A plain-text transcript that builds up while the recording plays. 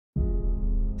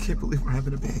can't believe we're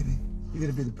having a baby. You're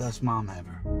gonna be the best mom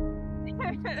ever.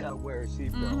 Gotta wear a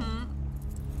seatbelt.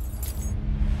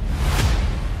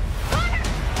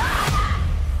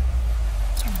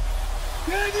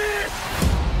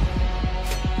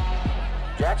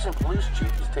 Jackson Police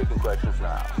Chief is taking questions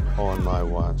now. On my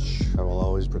watch, I will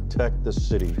always protect the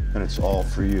city, and it's all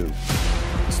for you.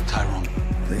 It's Tyrone.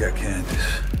 They got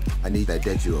Candace. I need that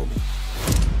debt you owe me.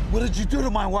 What did you do to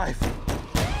my wife?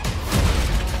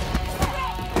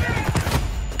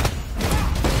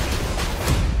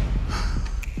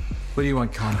 What do you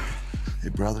want, Connor? Hey,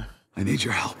 brother. I need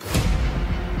your help.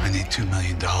 I need $2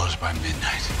 million by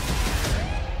midnight.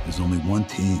 There's only one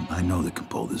team I know that can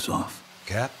pull this off.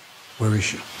 Cap? Where is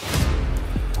she?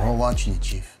 We're all watching you,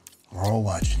 Chief. We're all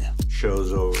watching you.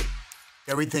 Show's over.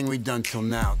 Everything we've done till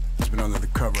now has been under the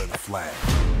cover of the flag.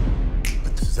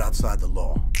 But this is outside the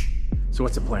law. So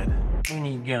what's the plan? We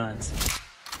need guns.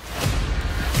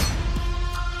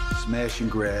 Smash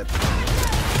and grab.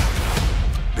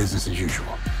 Business as usual.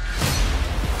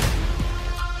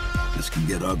 This can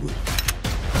get ugly.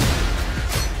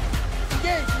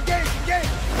 Engage!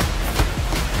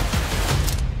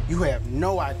 You have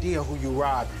no idea who you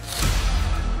robbing.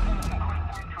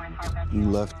 You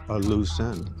left a loose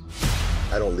end.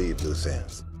 I don't leave loose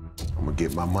ends. I'm gonna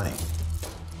get my money.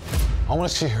 I want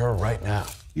to see her right now.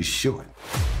 You sure?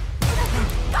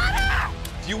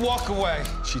 If you walk away,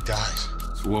 she dies.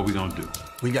 So what are we gonna do?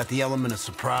 We got the element of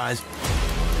surprise,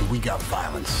 and we got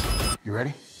violence. You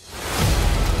ready?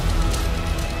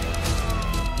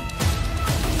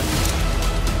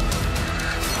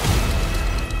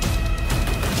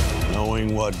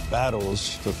 Knowing what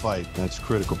battles to fight, that's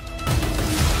critical.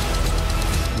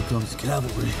 Here comes the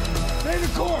cavalry. Stay the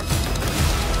course!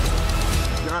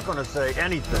 You're not gonna say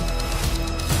anything.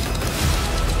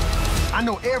 I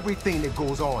know everything that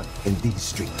goes on in these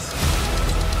streets.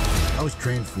 I was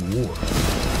trained for war.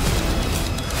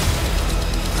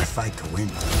 I fight to win.